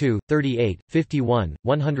 32, 38, 51,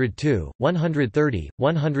 102, 130,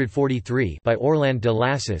 143 by Orland de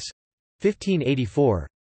Lassus, 1584.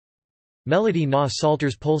 Melody na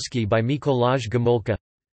Psalters Polski by Mikołaj Gomulka,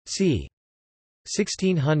 c.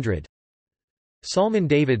 1600. Psalmin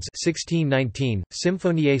Davids 1619,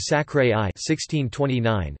 Symphonie Sacrée I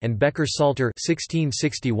 1629 and Becker Psalter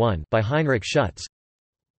 1661 by Heinrich Schütz.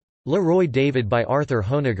 Le Roi David by Arthur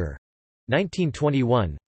Honegger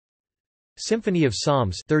 1921. Symphony of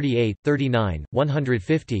Psalms 38, 39,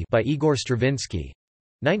 150 by Igor Stravinsky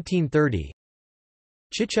 1930.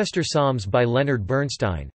 Chichester Psalms by Leonard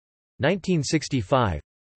Bernstein 1965.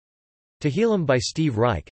 Tehillim by Steve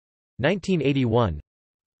Reich 1981.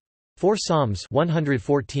 Four Psalms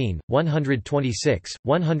 114, 126,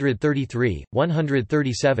 133,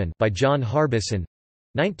 137 by John Harbison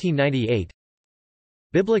 1998.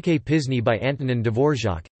 Biblique Pisni by Antonin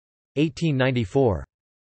Dvorak 1894.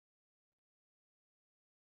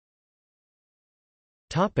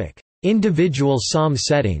 Individual psalm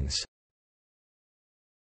settings.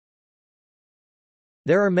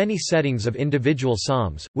 There are many settings of individual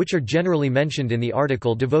psalms, which are generally mentioned in the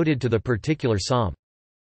article devoted to the particular psalm.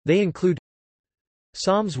 They include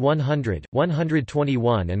Psalms 100,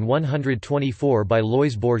 121 and 124 by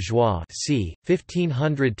Lois Bourgeois c.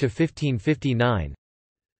 1500–1559,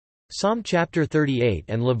 Psalm chapter 38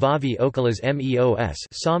 and Levavi Okalas Meos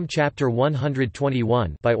Psalm chapter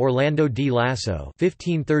 121 by Orlando di Lasso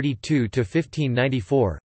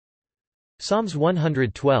 1532–1594, Psalms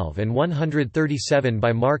 112 and 137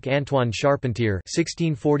 by Marc-Antoine Charpentier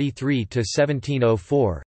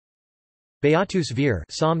 1643–1704, Beatus Vir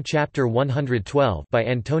Psalm chapter 112 by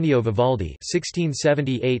Antonio Vivaldi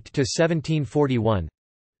 1678–1741,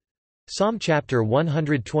 Psalm chapter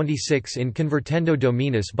 126 in Convertendo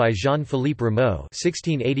Dominus by Jean-Philippe Rameau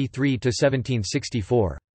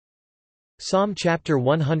 1683–1764, Psalm chapter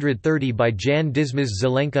 130 by Jan Dismas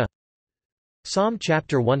Zelenka, Psalm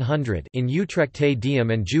chapter 100 in Utrechte Diem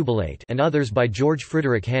and Jubilate and others by George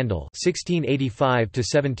Frideric Handel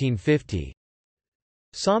 1685–1750,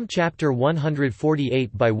 Psalm chapter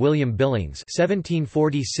 148 by William Billings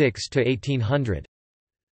 1746–1800,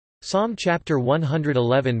 Psalm chapter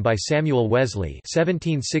 111 by Samuel Wesley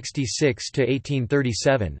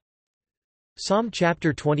 1766–1837, Psalm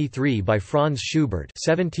chapter 23 by Franz Schubert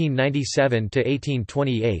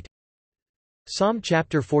 1797–1828, Psalm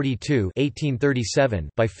chapter 42 1837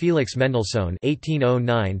 by Felix Mendelssohn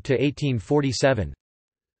 1809–1847,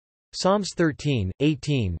 Psalms 13,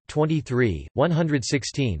 18, 23,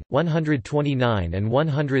 116, 129 and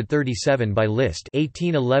 137 by Liszt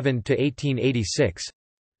 1811–1886,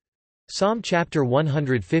 Psalm chapter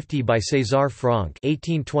 150 by César Franck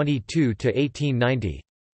 1822–1890,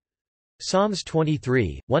 Psalms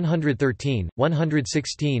 23, 113,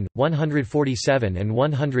 116, 147 and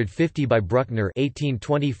 150 by Bruckner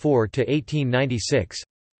 1824–1896,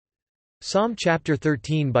 Psalm chapter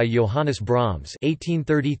 13 by Johannes Brahms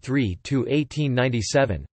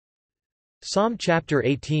 1833–1897, Psalm chapter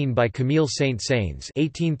 18 by Camille Saint-Saëns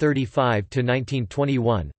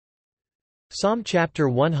 1835–1921, Psalm chapter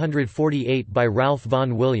 148 by Ralph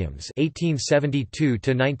Vaughan Williams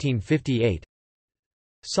 1872–1958,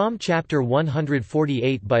 Psalm chapter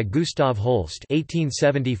 148 by Gustav Holst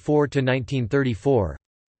 1874–1934,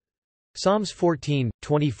 Psalms 14,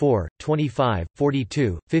 24, 25,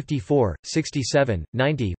 42, 54, 67,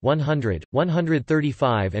 90, 100,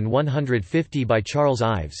 135 and 150 by Charles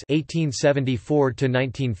Ives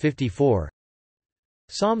 (1874–1954).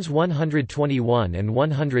 Psalms 121 and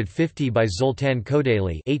 150 by Zoltán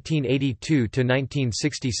Kodaly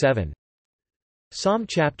 (1882–1967). Psalm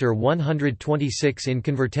chapter 126 in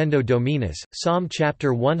Convertendo Dominus, Psalm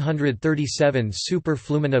chapter 137 Super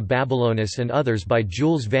Flumina Babylonis and others by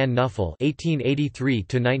Jules van Nuffel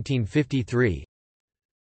 (1883–1953).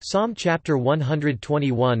 Psalm chapter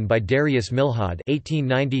 121 by Darius Milhaud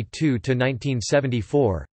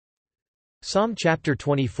 (1892–1974). Psalm chapter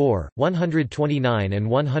 24, 129 and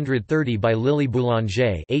 130 by Lily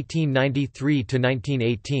Boulanger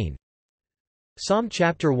 (1893–1918). Psalm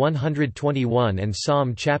chapter 121 and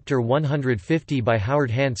Psalm chapter 150 by Howard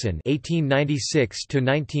Hanson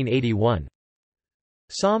 (1896–1981).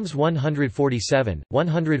 Psalms 147,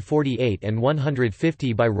 148 and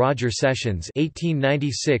 150 by Roger Sessions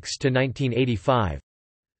 (1896–1985).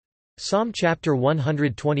 Psalm chapter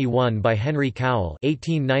 121 by Henry Cowell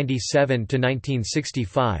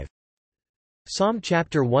 (1897–1965). Psalm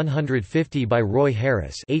chapter 150 by Roy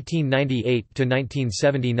Harris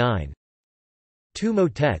 (1898–1979). Two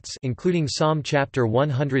motets including Psalm chapter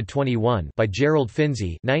 121 by Gerald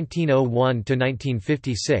Finzi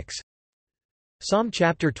 (1901–1956). Psalm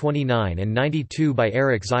chapter 29 and 92 by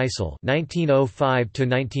Eric Zeisel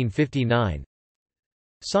 (1905–1959).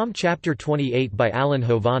 Psalm chapter 28 by Alan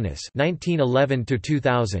Hovhaness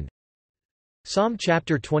 (1911–2000). Psalm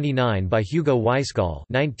chapter 29 by Hugo Weisgall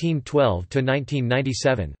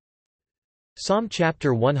 (1912–1997). Psalm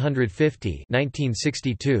chapter 150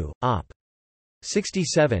 (1962), Op.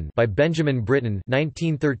 67 by Benjamin Britten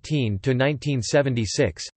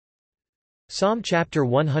 (1913–1976). Psalm chapter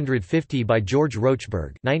 150 by George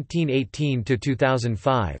Rochberg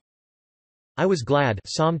 (1918–2005). I Was Glad,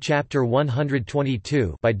 Psalm chapter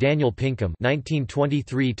 122 by Daniel Pinkham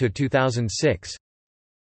 (1923–2006).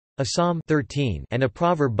 A Psalm 13 and a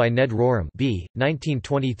Proverb by Ned Rorem B.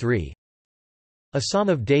 1923. A Psalm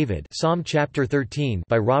of David, Psalm chapter 13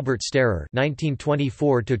 by Robert Starrer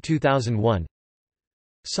 (1924–2001).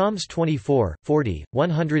 Psalms 24, 40,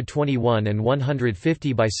 121 and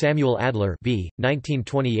 150 by Samuel Adler B.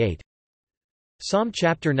 1928. Psalm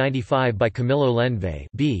chapter 95 by Camillo Lenve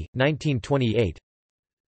B. 1928.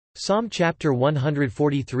 Psalm chapter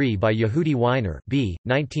 143 by Yehudi Weiner B.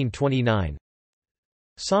 1929.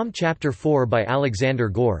 Psalm chapter 4 by Alexander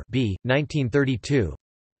Gore B. 1932.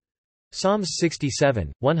 Psalms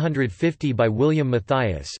 67, 150 by William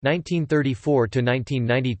Matthias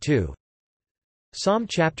 (1934–1992). Psalm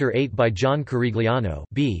chapter 8 by John Carigliano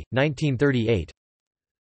B. 1938.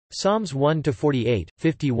 Psalms 1–48,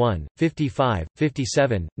 51, 55,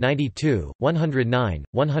 57, 92, 109,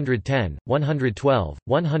 110, 112,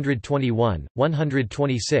 121,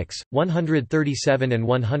 126, 137 and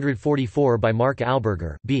 144 by Mark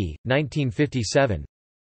Alberger B. 1957.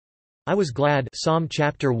 I Was Glad, Psalm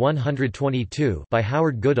chapter 122 by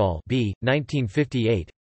Howard Goodall B.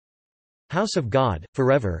 1958. House of God,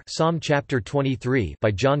 Forever, Psalm chapter 23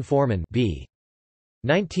 by John Foreman B.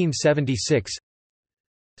 1976.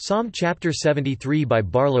 Psalm chapter 73 by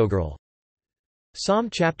Barlowgirl. Psalm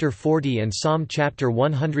chapter 40 and Psalm chapter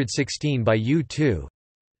 116 by U2.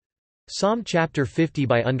 Psalm chapter 50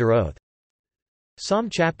 by Under Oath. Psalm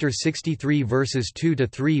chapter 63 verses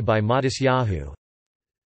 2–3 by Matisyahu.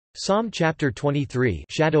 Psalm chapter 23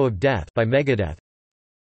 Shadow of Death by Megadeth.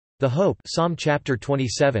 The Hope, Psalm chapter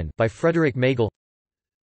 27 by Frederick Magel.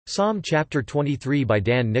 Psalm chapter 23 by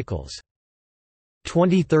Dan Nichols.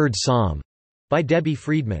 23rd Psalm by Debbie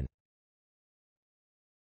Friedman.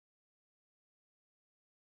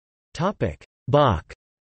 Topic: Bach.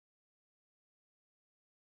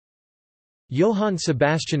 Johann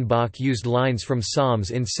Sebastian Bach used lines from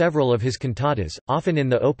Psalms in several of his cantatas, often in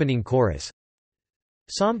the opening chorus.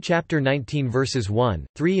 Psalm chapter 19 verses 1,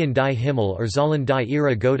 3 in Die Himmel or Sollen die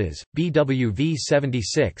Ihre Gottes, BWV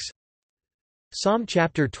 76. Psalm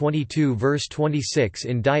chapter 22 verse 26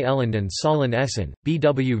 in Die Elenden sollen essen,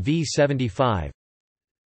 BWV 75.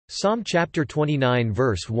 Psalm chapter 29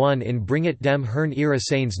 verse 1 in Bringet dem Herrn ihre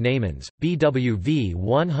Seins namens, BWV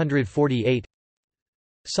 148.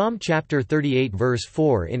 Psalm chapter 38 verse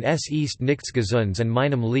 4 in Es ist nichts Gesunds and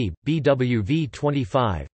meinem Lieb, BWV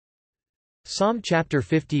 25. Psalm chapter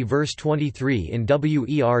 50 verse 23 in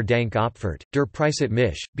Wer Dank Opfert, der Preiset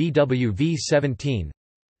mich, BWV 17.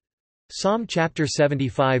 Psalm chapter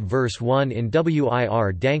 75 verse 1 in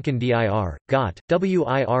Wir danken dir, Gott,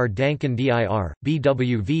 Wir danken dir,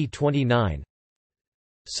 BWV 29.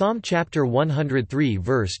 Psalm chapter 103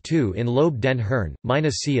 verse 2 in Lob den Herrn,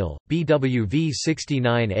 Meine Seal, BWV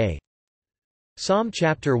 69a. Psalm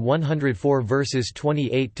chapter 104 verses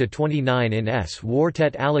 28 to 29 in S.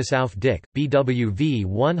 Wartet alles auf dich, BWV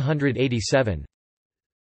 187.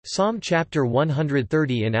 Psalm chapter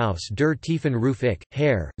 130 in Aus der Tiefen ruf ich,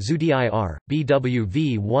 Herr, zu dir,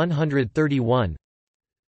 BWV 131.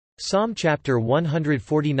 Psalm chapter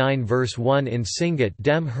 149 verse 1 in Singet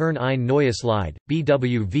dem Herrn ein neues Lied,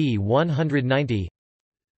 BWV 190.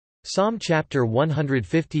 Psalm chapter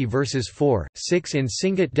 150 verses 4, 6 in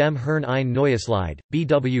Singet dem Herrn ein neues Lied,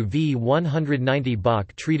 BWV 190. Bach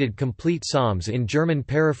treated complete psalms in German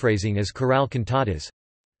paraphrasing as chorale cantatas.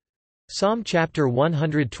 Psalm chapter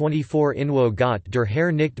 124 in Wo Gott der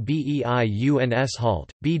Herr nicht beiuns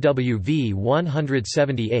halt, BWV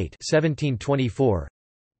 178 1724.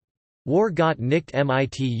 War Gott nicht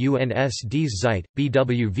mituns dies Zeit,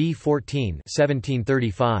 BWV 14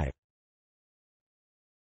 1735.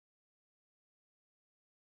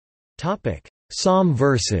 Psalm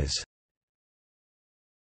verses.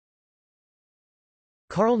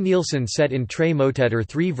 Carl Nielsen set in Tre Motetter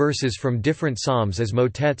 3 verses from different psalms as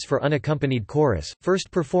motets for unaccompanied chorus, first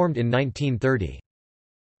performed in 1930.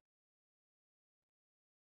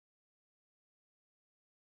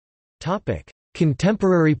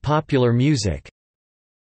 Contemporary popular music.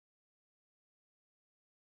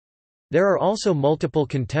 There are also multiple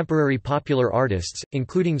contemporary popular artists,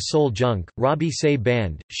 including Soul Junk, Robbie Say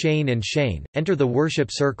Band, Shane and Shane, Enter the Worship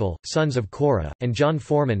Circle, Sons of Korah, and John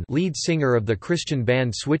Foreman, lead singer of the Christian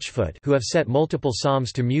band Switchfoot, who have set multiple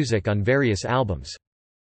psalms to music on various albums.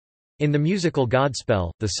 In the musical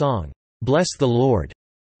Godspell, the song, "Bless the Lord,"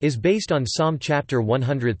 is based on Psalm chapter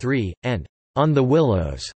 103, and "On the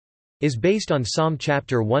Willows" is based on Psalm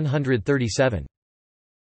chapter 137.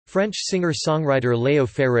 French singer-songwriter Léo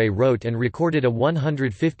Ferré wrote and recorded a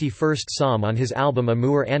 151st psalm on his album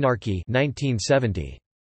Amour Anarchie 1970.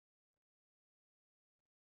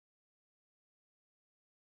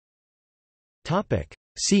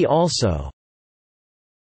 See also: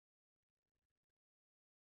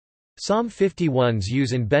 Psalm 51's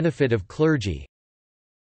use in benefit of clergy,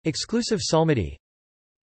 Exclusive psalmody,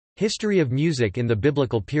 History of music in the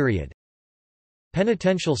Biblical period,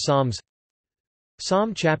 Penitential psalms,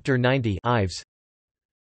 Psalm chapter 90 Ives,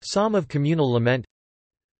 Psalm of communal lament,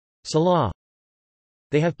 Salah,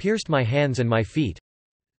 They have pierced my hands and my feet,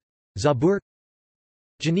 Zabur,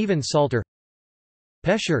 Genevan Psalter,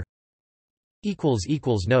 Pesher.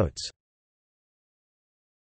 Notes